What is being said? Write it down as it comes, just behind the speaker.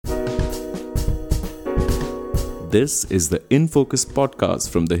This is the In Focus podcast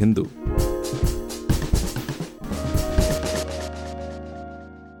from The Hindu.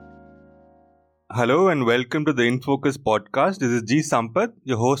 Hello and welcome to the In Focus podcast. This is G. Sampath,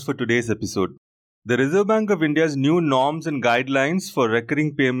 your host for today's episode. The Reserve Bank of India's new norms and guidelines for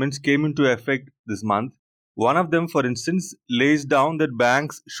recurring payments came into effect this month. One of them, for instance, lays down that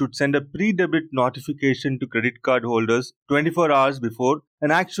banks should send a pre-debit notification to credit card holders 24 hours before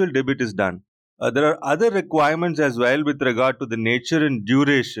an actual debit is done. There are other requirements as well with regard to the nature and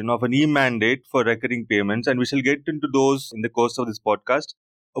duration of an e-mandate for recurring payments, and we shall get into those in the course of this podcast.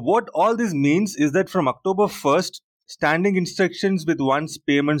 What all this means is that from October 1st, standing instructions with one's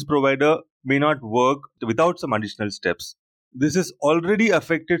payments provider may not work without some additional steps. This has already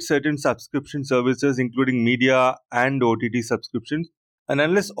affected certain subscription services, including media and OTT subscriptions. And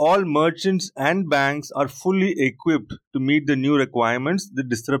unless all merchants and banks are fully equipped to meet the new requirements, the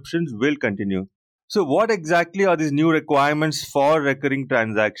disruptions will continue. So, what exactly are these new requirements for recurring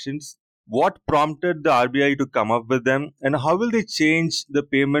transactions? What prompted the RBI to come up with them, and how will they change the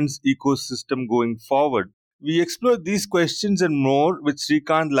payments ecosystem going forward? We explore these questions and more with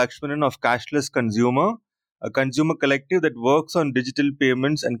Srikanth Lakshmanan of Cashless Consumer, a consumer collective that works on digital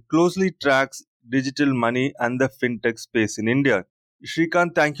payments and closely tracks digital money and the fintech space in India.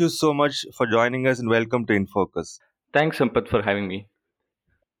 Srikanth, thank you so much for joining us and welcome to InFocus. Thanks, Sampath, for having me.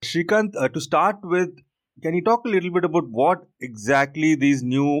 Srikanth, to start with, can you talk a little bit about what exactly these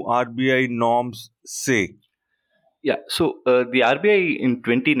new RBI norms say? Yeah, so the RBI in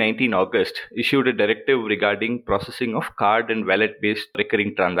 2019 August issued a directive regarding processing of card and wallet-based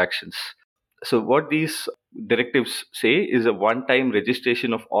recurring transactions. So what these directives say is a one-time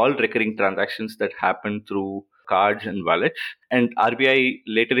registration of all recurring transactions that happen through cards and wallets. And RBI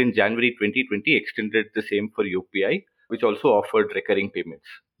later in January 2020 extended the same for UPI, which also offered recurring payments.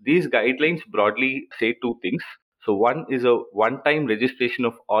 These guidelines broadly say two things. So one is a one-time registration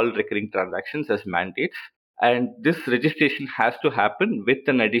of all recurring transactions as mandates. And this registration has to happen with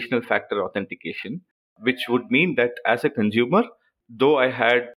an additional factor authentication, which would mean that as a consumer, though I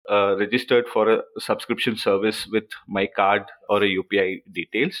had registered for a subscription service with my card or a UPI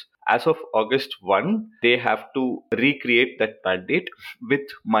details, as of August 1, they have to recreate that mandate with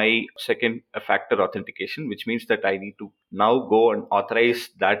my second factor authentication, which means that I need to now go and authorize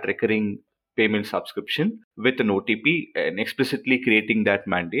that recurring payment subscription with an OTP and explicitly creating that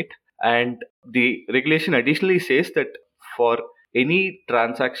mandate. And the regulation additionally says that for any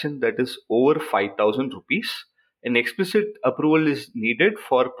transaction that is over 5,000 rupees, an explicit approval is needed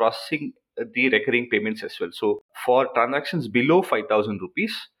for processing the recurring payments as well. So for transactions below 5,000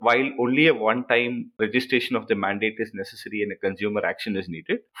 rupees, while only a one-time registration of the mandate is necessary and a consumer action is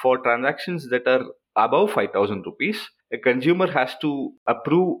needed, for transactions that are above 5,000 rupees, a consumer has to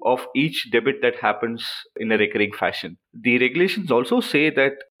approve of each debit that happens in a recurring fashion. The regulations also say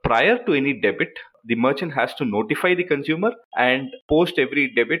that prior to any debit, the merchant has to notify the consumer, and post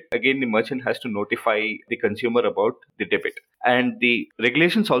every debit, again, the merchant has to notify the consumer about the debit. And the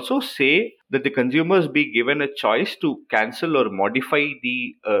regulations also say that the consumers be given a choice to cancel or modify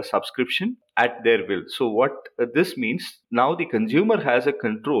the subscription at their will. So what this means, now the consumer has a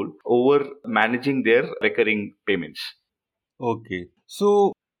control over managing their recurring payments. Okay.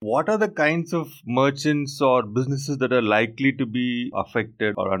 So, what are the kinds of merchants or businesses that are likely to be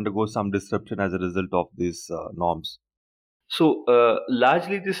affected or undergo some disruption as a result of these norms? So,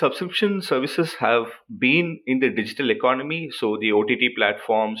 largely the subscription services have been in the digital economy. So, the OTT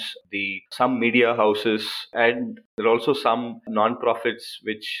platforms, some media houses, and there are also some non-profits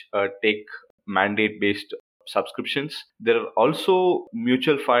which take mandate-based subscriptions. There are also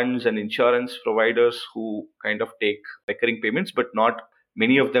mutual funds and insurance providers who kind of take recurring payments, but not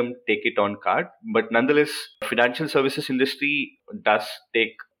many of them take it on card. But nonetheless, financial services industry does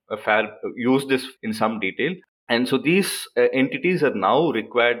take use this in some detail. And so these entities are now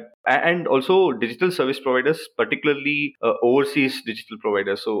required, and also digital service providers, particularly overseas digital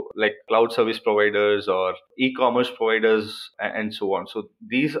providers, so like cloud service providers or e-commerce providers and so on. So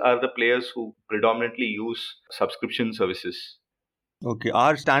these are the players who predominantly use subscription services. Okay.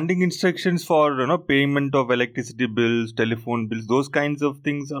 Are standing instructions for payment of electricity bills, telephone bills, those kinds of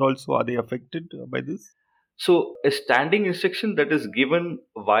things are they affected by this? So a standing instruction that is given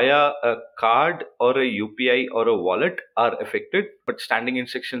via a card or a UPI or a wallet are affected, but standing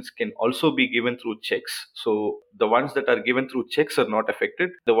instructions can also be given through checks. So the ones that are given through checks are not affected.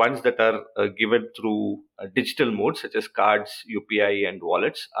 The ones that are given through digital modes such as cards, UPI and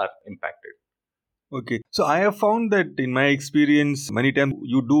wallets are impacted. Okay. So I have found that in my experience, many times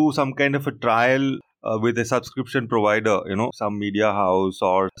you do some kind of a trial with a subscription provider, some media house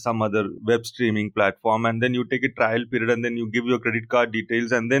or some other web streaming platform, and then you take a trial period and then you give your credit card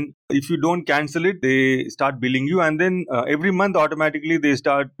details, and then if you don't cancel it, they start billing you, and then every month automatically they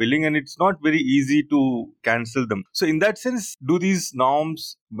start billing, and it's not very easy to cancel them. So in that sense, do these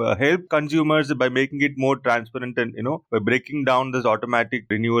norms help consumers by making it more transparent and by breaking down this automatic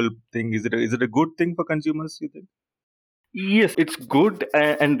renewal thing? Is it a good thing for consumers, you think? Yes, it's good,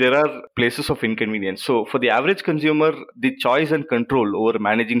 and there are places of inconvenience. So, for the average consumer, the choice and control over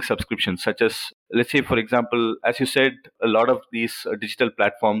managing subscriptions, such as, let's say, for example, as you said, a lot of these digital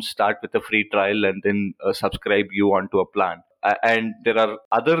platforms start with a free trial and then subscribe you onto a plan. And there are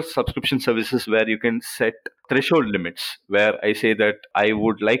other subscription services where you can set threshold limits, where I say that I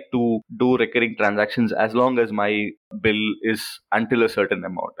would like to do recurring transactions as long as my bill is until a certain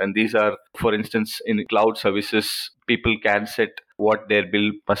amount. And these are, for instance, in cloud services, people can set what their bill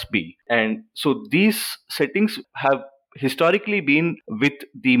must be. And so these settings have historically been with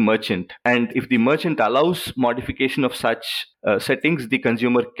the merchant, and if the merchant allows modification of such settings, the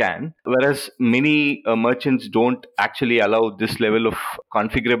consumer can, whereas many merchants don't actually allow this level of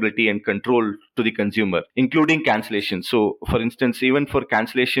configurability and control to the consumer, including cancellation. So for instance, even for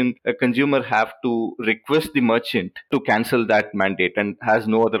cancellation, a consumer have to request the merchant to cancel that mandate and has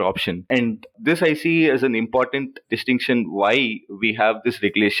no other option. And this I see as an important distinction why we have this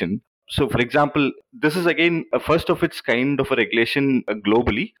regulation. So, for example, this is again a first of its kind of a regulation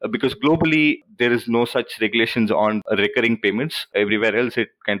globally, because globally there is no such regulations on recurring payments. Everywhere else, it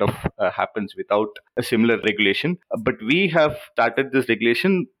kind of happens without a similar regulation. But we have started this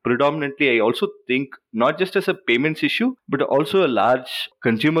regulation predominantly, I also think, not just as a payments issue, but also a large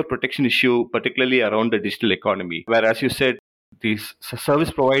consumer protection issue, particularly around the digital economy, where, as you said, the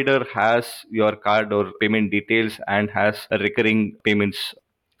service provider has your card or payment details and has a recurring payments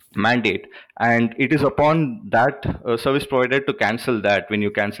mandate, and it is upon that service provider to cancel that when you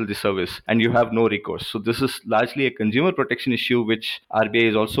cancel the service, and you have no recourse. So this is largely a consumer protection issue which RBI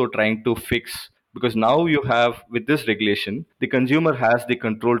is also trying to fix, because now you have, with this regulation, the consumer has the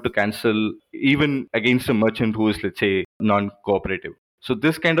control to cancel even against a merchant who is, let's say, non-cooperative. So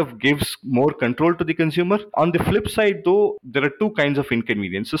this kind of gives more control to the consumer. On the flip side, though, there are two kinds of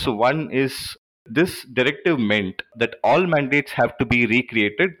inconveniences. So one is, this directive meant that all mandates have to be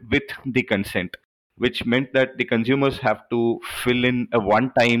recreated with the consent, which meant that the consumers have to fill in a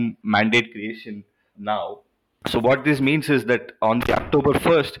one-time mandate creation now. So what this means is that on the October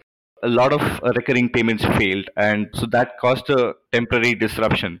 1st, a lot of recurring payments failed, and so that caused a temporary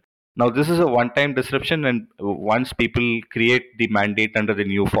disruption. Now this is a one-time disruption, and once people create the mandate under the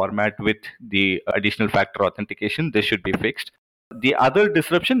new format with the additional factor authentication, this should be fixed. The other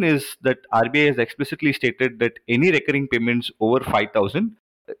disruption is that RBI has explicitly stated that any recurring payments over 5,000,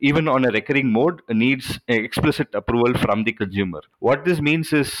 even on a recurring mode, needs explicit approval from the consumer. What this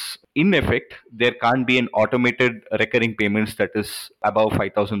means is, in effect, there can't be an automated recurring payments that is above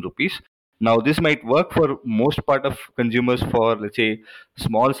 5,000 rupees. Now, this might work for most part of consumers for, let's say,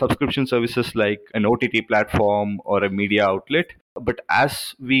 small subscription services like an OTT platform or a media outlet. But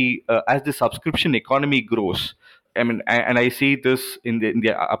as the subscription economy grows, I mean, and I see this in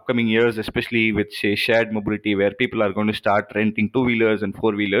the upcoming years, especially with, say, shared mobility, where people are going to start renting two-wheelers and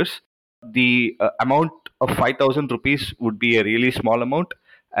four-wheelers. The amount of 5,000 rupees would be a really small amount,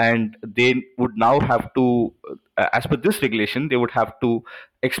 and they would now have to, as per this regulation, they would have to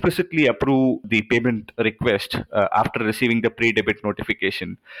explicitly approve the payment request after receiving the pre-debit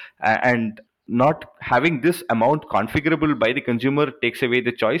notification. And not having this amount configurable by the consumer takes away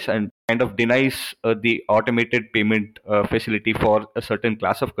the choice and kind of denies the automated payment facility for a certain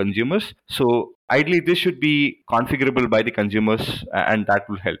class of consumers. So ideally, this should be configurable by the consumers, and that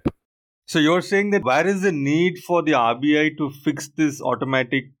will help. So you're saying that where is the need for the RBI to fix this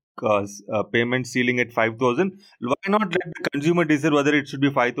automatic payment ceiling at 5,000? Why not let the consumer decide whether it should be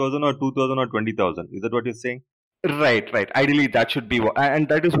 5,000 or 2,000 or 20,000? Is that what you're saying? Right. Ideally, that should be, and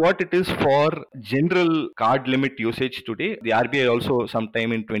that is what it is for general card limit usage today. The RBI also,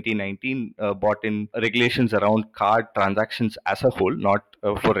 sometime in 2019, brought in regulations around card transactions as a whole, not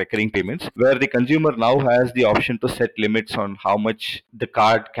for recurring payments, where the consumer now has the option to set limits on how much the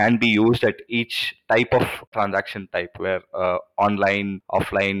card can be used at each type of transaction type, where online,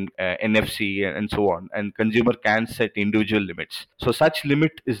 offline, NFC, and so on. And consumer can set individual limits. So such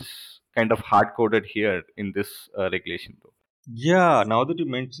limit is kind of hard coded here in this regulation, though. Yeah, now that you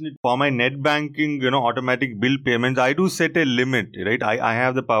mention it, for my net banking, automatic bill payments, I do set a limit, right? I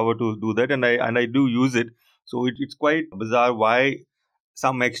have the power to do that, and I do use it. So it's quite bizarre why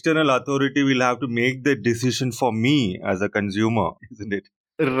some external authority will have to make the decision for me as a consumer, isn't it?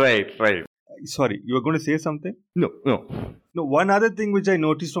 Right. Sorry, you were going to say something? No. No, one other thing which I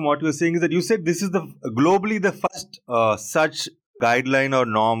noticed from what you were saying is that you said this is the globally the first such guideline or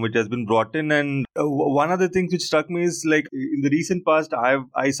norm which has been brought in. And one other thing which struck me is like in the recent past,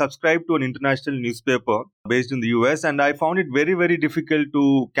 I subscribed to an international newspaper based in the US, and I found it very difficult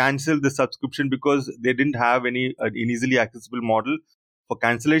to cancel the subscription because they didn't have any an easily accessible model for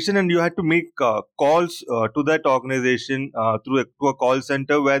cancellation, and you had to make calls to that organization to a call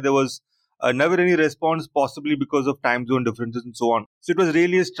center where there was never any response, possibly because of time zone differences and so on. So it was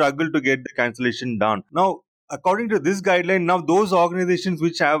really a struggle to get the cancellation done. Now, according to this guideline, now those organizations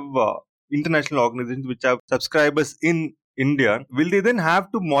which have international organizations which have subscribers in India, will they then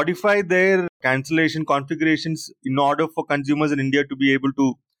have to modify their cancellation configurations in order for consumers in India to be able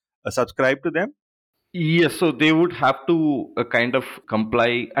to subscribe to them? Yes, so they would have to kind of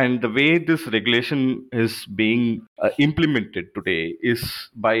comply. And the way this regulation is being implemented today is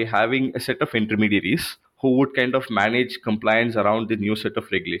by having a set of intermediaries who would kind of manage compliance around the new set of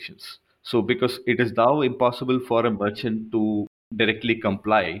regulations. So, because it is now impossible for a merchant to directly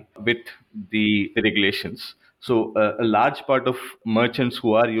comply with the regulations. So, a large part of merchants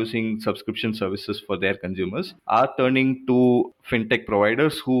who are using subscription services for their consumers are turning to fintech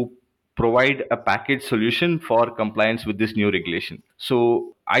providers who provide a package solution for compliance with this new regulation.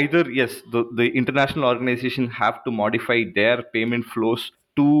 So either yes, the international organization have to modify their payment flows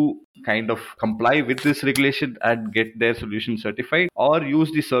to kind of comply with this regulation and get their solution certified, or use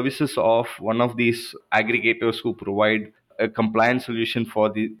the services of one of these aggregators who provide a compliance solution for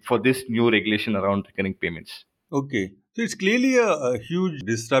this new regulation around recurring payments. Okay. So it's clearly a huge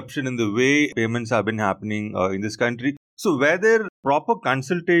disruption in the way payments have been happening in this country. So were there proper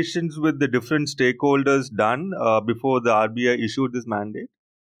consultations with the different stakeholders done before the RBI issued this mandate?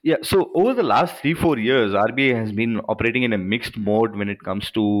 Yeah, so over the last 3-4 years, RBI has been operating in a mixed mode when it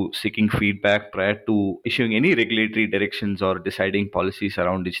comes to seeking feedback prior to issuing any regulatory directions or deciding policies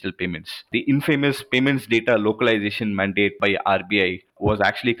around digital payments. The infamous payments data localization mandate by RBI was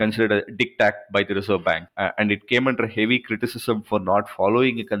actually considered a diktat by the Reserve Bank, and it came under heavy criticism for not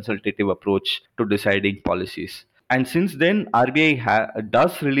following a consultative approach to deciding policies. And since then, RBI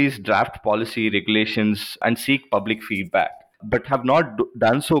does release draft policy regulations and seek public feedback, but have not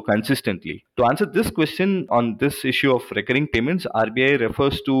done so consistently. To answer this question on this issue of recurring payments, RBI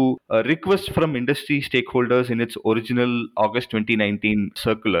refers to a request from industry stakeholders in its original August 2019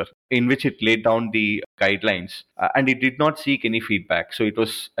 circular, in which it laid down the guidelines, and it did not seek any feedback. So it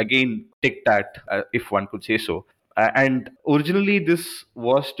was again diktat, if one could say so. And originally, this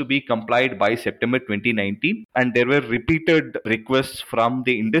was to be complied by September 2019, and there were repeated requests from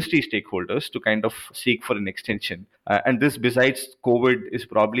the industry stakeholders to kind of seek for an extension. And this, besides COVID, is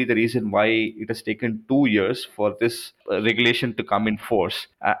probably the reason why it has taken 2 years for this regulation to come in force.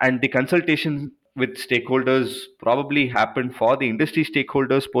 And the consultation with stakeholders probably happened for the industry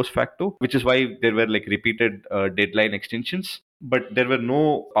stakeholders post facto, which is why there were like repeated deadline extensions, but there were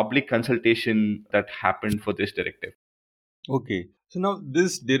no public consultation that happened for this directive. Okay. So now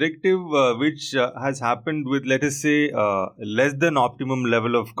this directive, which has happened with, let us say, less than optimum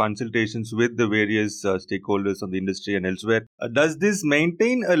level of consultations with the various stakeholders on the industry and elsewhere, does this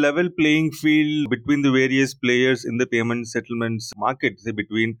maintain a level playing field between the various players in the payment settlements market, say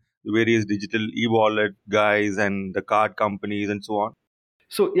between the various digital e-wallet guys and the card companies and so on?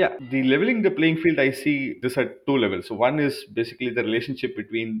 So yeah, the leveling the playing field, I see this at two levels. So one is basically the relationship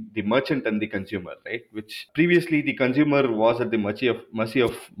between the merchant and the consumer, right? Which previously the consumer was at the mercy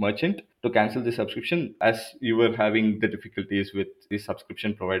of merchant to cancel the subscription, as you were having the difficulties with the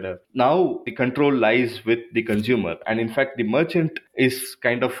subscription provider. Now the control lies with the consumer, and in fact the merchant is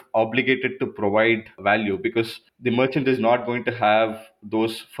kind of obligated to provide value, because the merchant is not going to have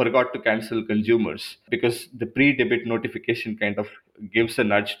those forgot to cancel consumers, because the pre-debit notification kind of gives a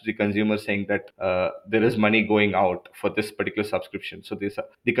nudge to the consumer saying that there is money going out for this particular subscription. So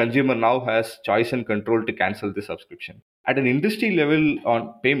the consumer now has choice and control to cancel the subscription. At an industry level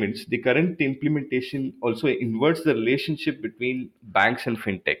on payments, the current implementation also inverts the relationship between banks and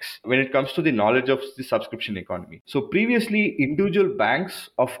fintechs when it comes to the knowledge of the subscription economy. So previously, individual banks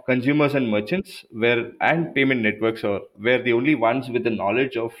of consumers and merchants and payment networks were the only ones with the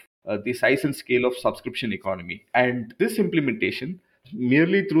knowledge of the size and scale of subscription economy. And this implementation,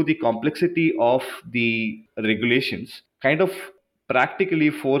 merely through the complexity of the regulations, kind of practically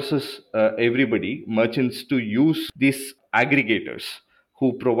forces everybody, merchants, to use these aggregators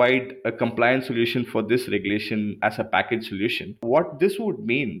who provide a compliance solution for this regulation as a package solution. What this would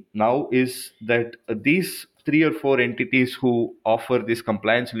mean now is that these three or four entities who offer this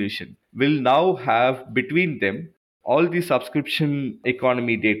compliance solution will now have between them all the subscription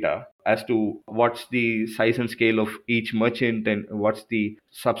economy data as to what's the size and scale of each merchant and what's the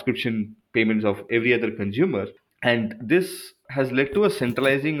subscription payments of every other consumer. And this has led to a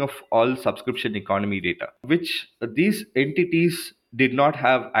centralizing of all subscription economy data, which these entities did not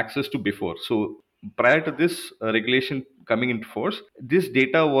have access to before. So prior to this regulation coming into force, this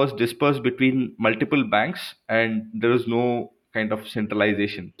data was dispersed between multiple banks and there was no kind of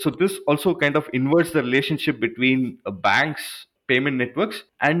centralization. So this also kind of inverts the relationship between banks, payment networks,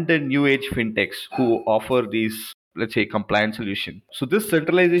 and the new age fintechs who offer these, let's say, compliance solution. So this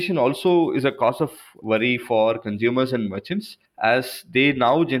centralization also is a cause of worry for consumers and merchants, as they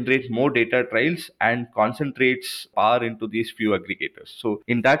now generate more data trails and concentrates power into these few aggregators. So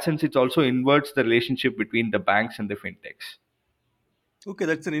in that sense, it also inverts the relationship between the banks and the fintechs. Okay,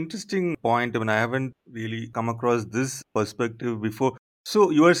 that's an interesting point. I mean, I haven't really come across this perspective before. So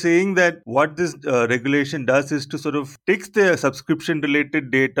you are saying that what this regulation does is to sort of takes the subscription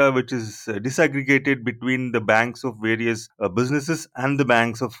related data, which is disaggregated between the banks of various businesses and the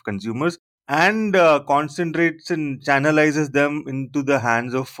banks of consumers, and concentrates and channelizes them into the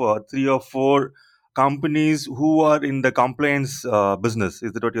hands of three or four companies who are in the compliance business.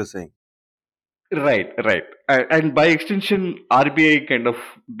 Is that what you're saying? Right, right. And by extension, RBI kind of,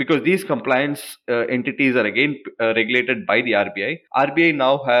 because these compliance entities are again regulated by the RBI, RBI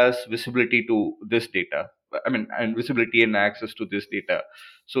now has visibility to this data. I mean, and visibility and access to this data.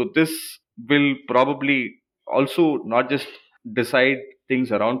 So this will probably also not just decide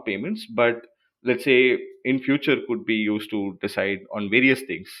things around payments, but let's say in future could be used to decide on various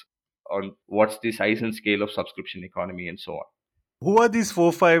things, on what's the size and scale of subscription economy and so on. Who are these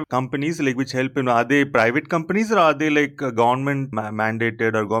four, five companies like which help in? Are they private companies or are they like government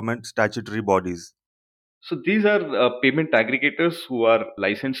mandated or government statutory bodies? So these are payment aggregators who are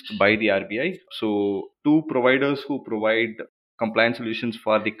licensed by the RBI. So two providers who provide compliance solutions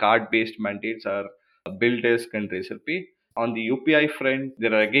for the card-based mandates are BillDesk and Razorpay. On the UPI front,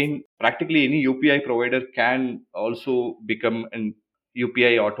 there are again practically any UPI provider can also become an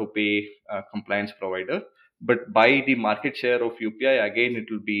UPI autopay compliance provider. But by the market share of UPI, again, it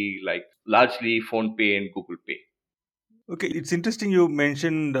will be like largely PhonePe and Google Pay. Okay, it's interesting you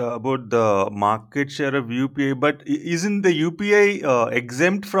mentioned about the market share of UPI, but isn't the UPI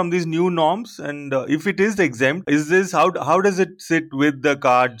exempt from these new norms? And if it is exempt, is this how does it sit with the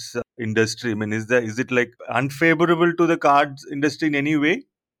cards industry? I mean, is it like unfavorable to the cards industry in any way?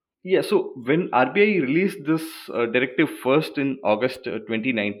 Yeah, so when RBI released this directive first in August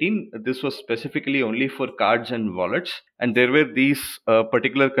 2019, this was specifically only for cards and wallets, and there were these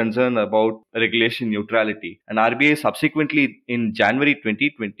particular concern about regulation neutrality. And RBI subsequently in January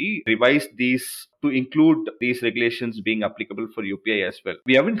 2020 revised these to include these regulations being applicable for UPI as well.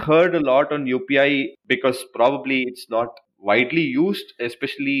 We haven't heard a lot on UPI because probably it's not widely used,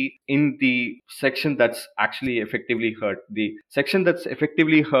 especially in the section that's actually effectively hurt. The section that's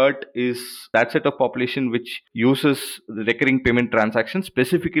effectively hurt is that set of population which uses the recurring payment transactions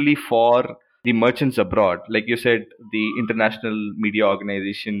specifically for the merchants abroad, like you said, the international media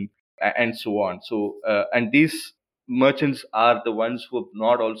organization and so on. So, and these merchants are the ones who have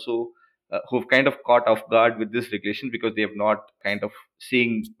not also who've kind of caught off guard with this regulation because they have not kind of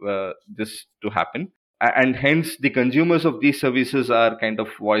seeing this to happen, and hence the consumers of these services are kind of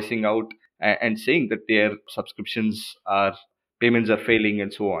voicing out and saying that their subscriptions are payments are failing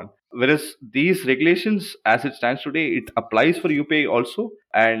and so on, whereas these regulations as it stands today, it applies for UPI also,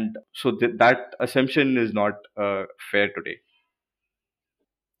 and so that assumption is not fair today.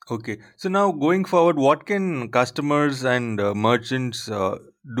 Okay, so now going forward, what can customers and merchants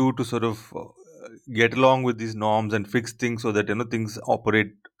do to sort of get along with these norms and fix things so that things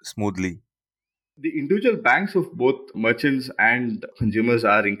operate smoothly? The individual banks of both merchants and consumers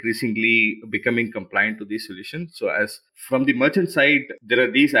are increasingly becoming compliant to these solutions. So, as from the merchant side, there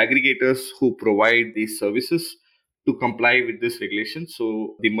are these aggregators who provide these services to comply with this regulation.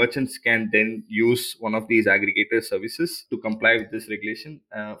 So, the merchants can then use one of these aggregator services to comply with this regulation.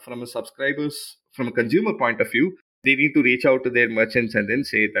 From a consumer point of view, they need to reach out to their merchants and then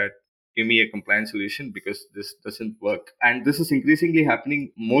say that give me a compliance solution because this doesn't work. And this is increasingly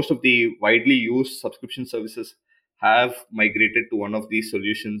happening. Most of the widely used subscription services have migrated to one of these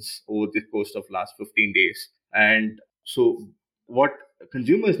solutions over the course of last 15 days. And so what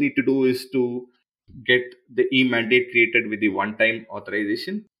consumers need to do is to get the e-mandate created with the one-time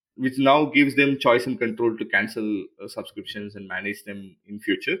authorization, which now gives them choice and control to cancel subscriptions and manage them in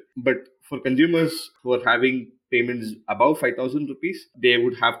future. But for consumers who are having payments above 5,000 rupees, they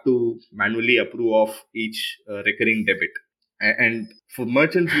would have to manually approve of each recurring debit. And for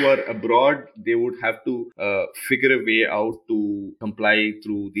merchants who are abroad, they would have to figure a way out to comply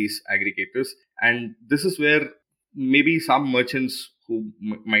through these aggregators. And this is where maybe some merchants who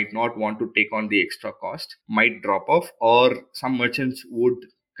might not want to take on the extra cost might drop off, or some merchants would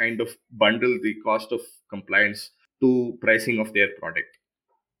kind of bundle the cost of compliance to pricing of their product.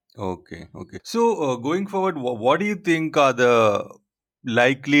 Okay, okay. So, going forward, what do you think are the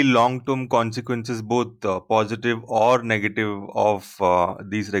likely long-term consequences, both positive or negative, of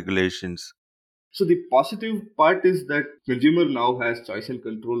these regulations? So the positive part is that consumer now has choice and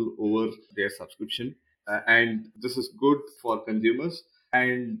control over their subscription, and this is good for consumers.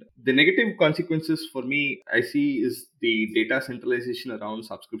 And the negative consequences for me, I see, is the data centralization around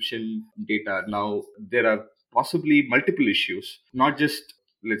subscription data. Now there are possibly multiple issues, not just,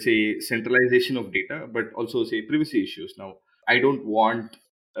 let's say, centralization of data, but also, say, privacy issues. Now I don't want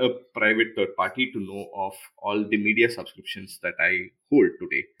a private third party to know of all the media subscriptions that I hold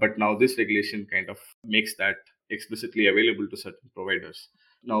today. But now this regulation kind of makes that explicitly available to certain providers.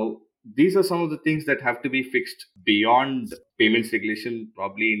 Now, these are some of the things that have to be fixed beyond payments regulation,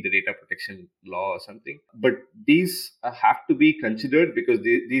 probably in the data protection law or something. But these have to be considered because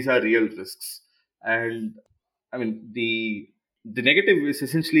these are real risks. And I mean, the negative is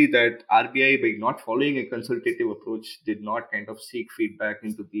essentially that RBI, by not following a consultative approach, did not kind of seek feedback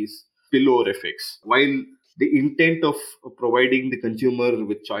into these spillover effects. While the intent of providing the consumer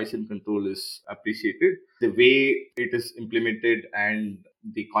with choice and control is appreciated, the way it is implemented and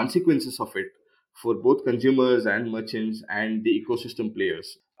the consequences of it for both consumers and merchants and the ecosystem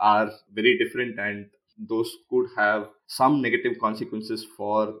players are very different, and those could have some negative consequences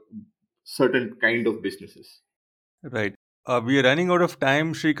for certain kind of businesses. Right. We are running out of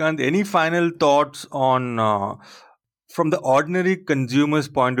time, Shrikant. Any final thoughts on, from the ordinary consumer's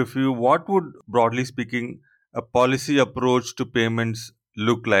point of view, what would, broadly speaking, a policy approach to payments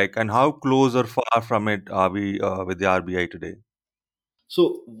look like, and how close or far from it are we with the RBI today?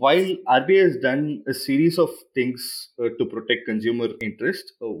 So while RBI has done a series of things to protect consumer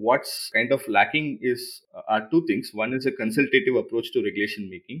interest, what's kind of lacking is are two things. One is a consultative approach to regulation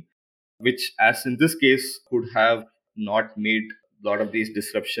making, which, as in this case, could have not made a lot of these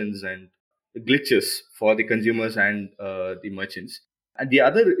disruptions and glitches for the consumers and the merchants. And the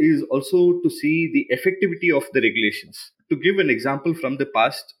other is also to see the effectivity of the regulations. To give an example from the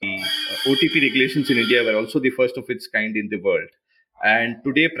past, the OTP regulations in India were also the first of its kind in the world. And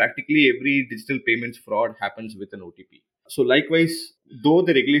today, practically every digital payments fraud happens with an OTP. So, likewise, though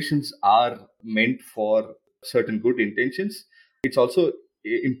the regulations are meant for certain good intentions, it's also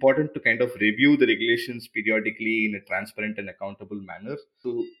important to kind of review the regulations periodically in a transparent and accountable manner,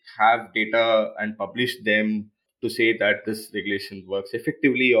 to have data and publish them to say that this regulation works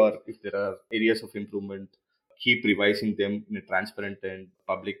effectively, or if there are areas of improvement, keep revising them in a transparent and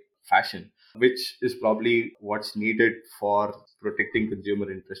public fashion, which is probably what's needed for protecting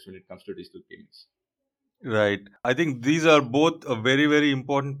consumer interest when it comes to digital payments. Right. I think these are both very, very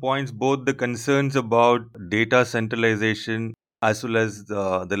important points, both the concerns about data centralization as well as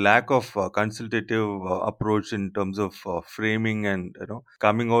the lack of consultative approach in terms of framing and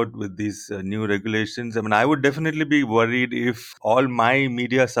coming out with these new regulations. I mean, I would definitely be worried if all my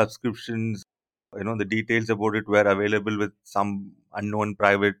media subscriptions, the details about it were available with some unknown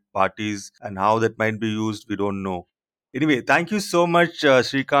private parties, and how that might be used, we don't know. Anyway, thank you so much,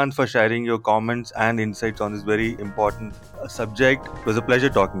 Shrikant, for sharing your comments and insights on this very important subject. It was a pleasure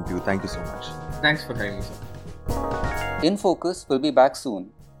talking to you. Thank you so much. Thanks for having me, sir. In Focus will be back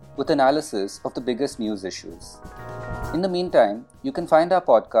soon with analysis of the biggest news issues. In the meantime, you can find our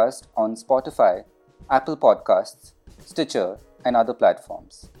podcast on Spotify, Apple Podcasts, Stitcher, and other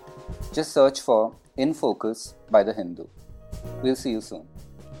platforms. Just search for In Focus by The Hindu. We'll see you soon.